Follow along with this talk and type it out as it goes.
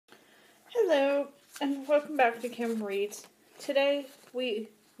Hello, and welcome back to Kim Reads. Today we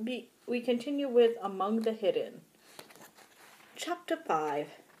continue with Among the Hidden. Chapter 5.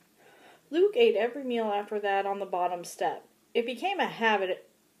 Luke ate every meal after that on the bottom step. It became a habit,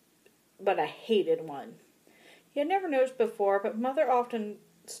 but a hated one. He had never noticed before, but Mother often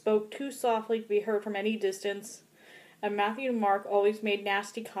spoke too softly to be heard from any distance, and Matthew and Mark always made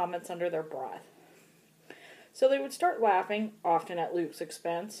nasty comments under their breath. So they would start laughing, often at Luke's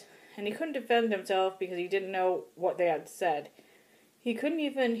expense, and he couldn't defend himself because he didn't know what they had said. He couldn't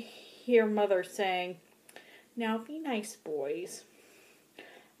even hear Mother saying, "Now be nice, boys."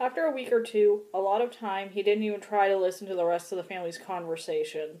 After a week or two, a lot of time, he didn't even try to listen to the rest of the family's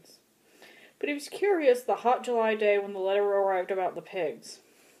conversations. But he was curious the hot July day when the letter arrived about the pigs.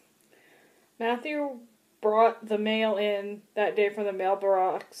 Matthew brought the mail in that day from the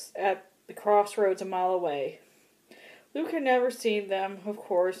mailbox at the crossroads a mile away. Luke had never seen them, of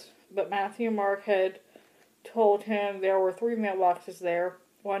course, but Matthew and Mark had told him there were 3 mailboxes there,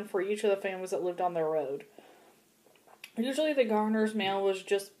 one for each of the families that lived on their road. Usually the gardener's mail was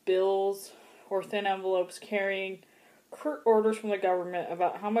just bills or thin envelopes carrying curt orders from the government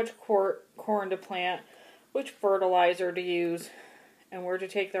about how much corn to plant, which fertilizer to use, and where to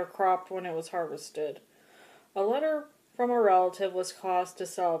take their crop when it was harvested. A letter from a relative was cause to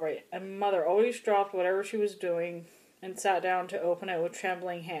celebrate, and Mother always dropped whatever she was doing and sat down to open it with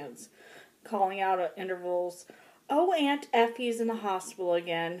trembling hands, calling out at intervals, "Oh, Aunt Effie's in the hospital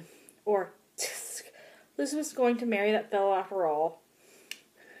again," or "Tsk, Elizabeth's going to marry that fellow after all."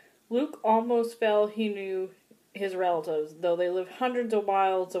 Luke almost felt he knew his relatives, though they lived hundreds of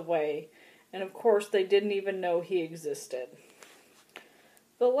miles away, and of course they didn't even know he existed.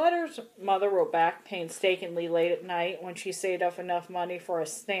 The letters Mother wrote back painstakingly late at night when she saved up enough money for a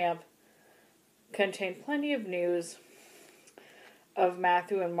stamp contained plenty of news of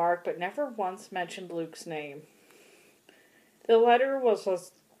Matthew and Mark, but never once mentioned Luke's name. The letter was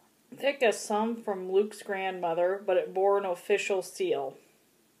as thick as some from Luke's grandmother, but it bore an official seal.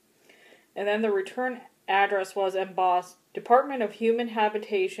 And then the return address was embossed, Department of Human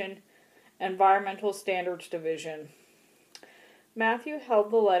Habitation, Environmental Standards Division. Matthew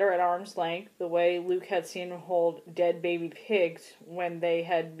held the letter at arm's length, the way Luke had seen him hold dead baby pigs when they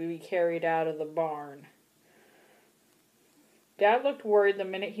had to be carried out of the barn. Dad looked worried the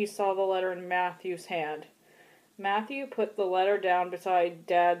minute he saw the letter in Matthew's hand. Matthew put the letter down beside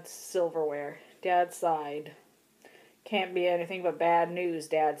Dad's silverware. Dad sighed. "Can't be anything but bad news,"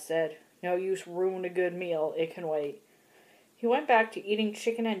 Dad said. "No use ruin a good meal. It can wait." He went back to eating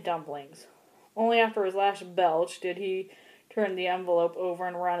chicken and dumplings. Only after his last belch did he turn the envelope over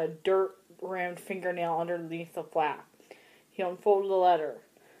and run a dirt-rimmed fingernail underneath the flap. He unfolded the letter.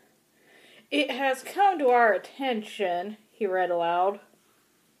 "It has come to our attention," he read aloud.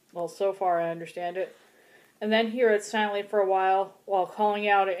 "Well, so far I understand it." And then he read silently for a while calling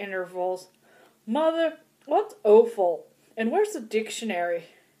out at intervals, "Mother, what's offal? And where's the dictionary?"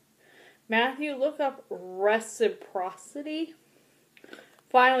 Matthew looked up reciprocity.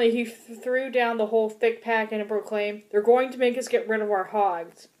 Finally, he threw down the whole thick packet and proclaimed, "They're going to make us get rid of our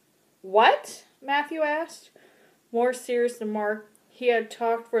hogs." "What?" Matthew asked. More serious than Mark, he had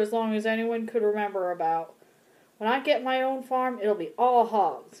talked for as long as anyone could remember about. "When I get my own farm, it'll be all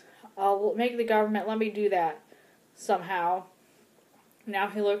hogs. I'll make the government let me do that. Somehow." Now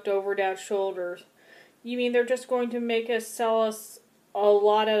he looked over Dad's shoulders. "You mean they're just going to make us sell us a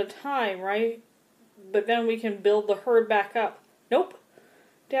lot at a time, right? But then we can build the herd back up." "Nope,"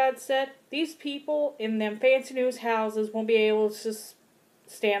 Dad said. "These people in them fancy new houses won't be able to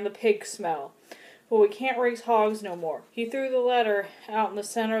stand the pig smell. But we can't raise hogs no more." He threw the letter out in the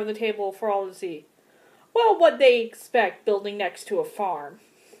center of the table for all to see. "Well, what'd they expect, building next to a farm?"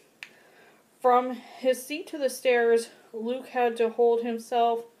 From his seat to the stairs, Luke had to hold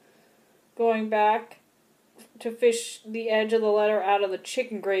himself, going back to fish the edge of the letter out of the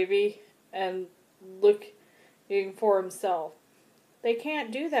chicken gravy and looking for himself. "They can't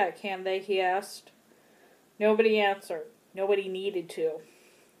do that, can they?" he asked. Nobody answered. Nobody needed to.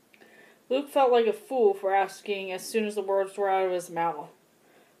 Luke felt like a fool for asking as soon as the words were out of his mouth.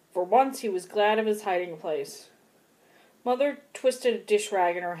 For once he was glad of his hiding place. Mother twisted a dish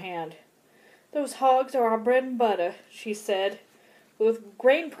rag in her hand. "Those hogs are our bread and butter," she said. "With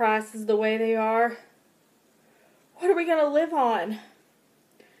grain prices the way they are, what are we going to live on?"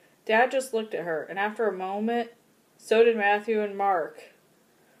 Dad just looked at her, and after a moment, so did Matthew and Mark.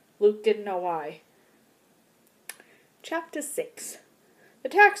 Luke didn't know why. Chapter 6. The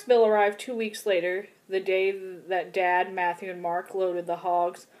tax bill arrived 2 weeks later, the day that Dad, Matthew, and Mark loaded the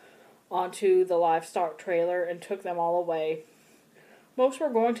hogs onto the livestock trailer and took them all away. Most were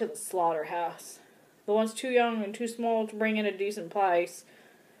going to the slaughterhouse. The ones too young and too small to bring in a decent price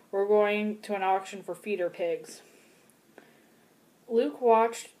were going to an auction for feeder pigs. Luke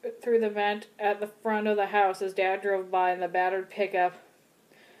watched through the vent at the front of the house as Dad drove by in the battered pickup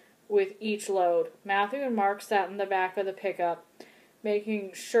with each load. Matthew and Mark sat in the back of the pickup,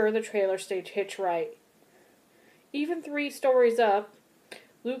 making sure the trailer stayed hitched right. Even 3 stories up,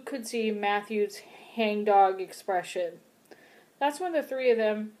 Luke could see Matthew's hangdog expression. That's when the 3 of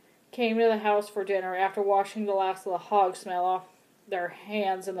them came to the house for dinner after washing the last of the hog smell off their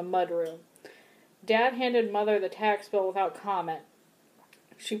hands in the mudroom. Dad handed Mother the tax bill without comment.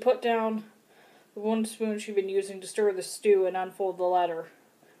 She put down the 1 spoon she'd been using to stir the stew and unfold the letter.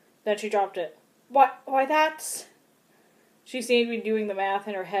 Then she dropped it. Why that's... She seemed to be doing the math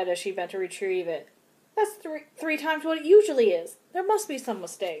in her head as she bent to retrieve it. That's three times what it usually is. There must be some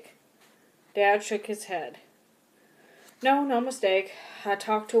mistake. Dad shook his head. No mistake. I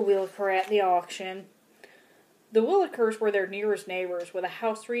talked to Williker at the auction. The Willikers were their nearest neighbors, with a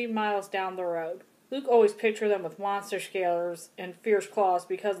house 3 miles down the road. Luke always pictured them with monster scalers and fierce claws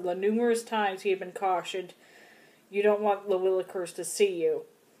because of the numerous times he had been cautioned, "You don't want the Willikers to see you."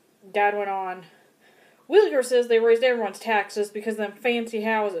 Dad went on, "Williker says they raised everyone's taxes because of them fancy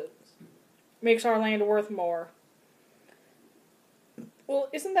houses. Makes our land worth more." "Well,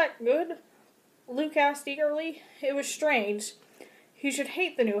 isn't that good?" Luke asked eagerly. It was strange. He should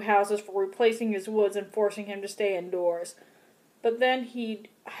hate the new houses for replacing his woods and forcing him to stay indoors. But then he'd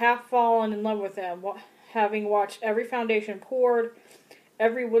half fallen in love with them, having watched every foundation poured,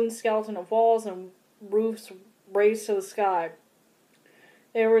 every wooden skeleton of walls and roofs raised to the sky.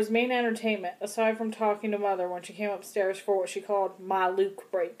 They were his main entertainment, aside from talking to Mother when she came upstairs for what she called "my Luke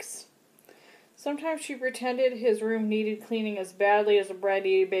breaks." Sometimes she pretended his room needed cleaning as badly as the bread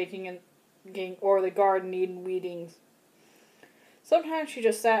needed baking or the garden needed weeding. Sometimes she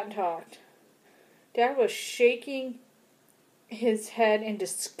just sat and talked. Dad was shaking his head in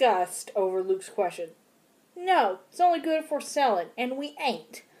disgust over Luke's question. "No, it's only good if we're selling, and we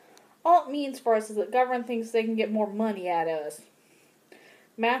ain't. All it means for us is that the government thinks they can get more money out of us."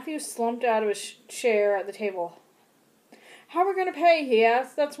 Matthew slumped out of his chair at the table. "How are we going to pay?" he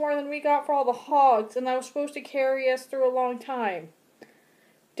asked. "That's more than we got for all the hogs, and that was supposed to carry us through a long time."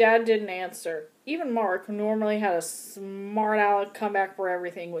 Dad didn't answer. Even Mark, who normally had a smart aleck comeback for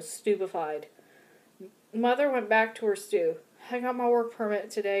everything, was stupefied. Mother went back to her stew. "I got my work permit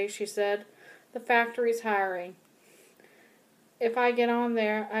today," she said. "The factory's hiring. If I get on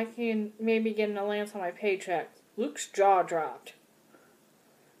there, I can maybe get an allowance on my paycheck." Luke's jaw dropped.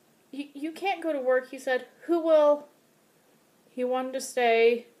 You can't go to work," he said. "Who will?" He wanted to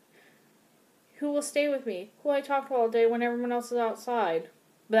stay. "Who will stay with me? Who I talk to all day when everyone else is outside?"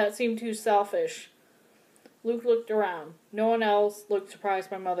 But that seemed too selfish. Luke looked around. No one else looked surprised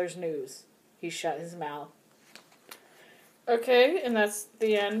by Mother's news. He shut his mouth. Okay, and that's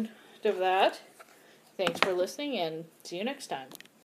the end of that. Thanks for listening, and see you next time.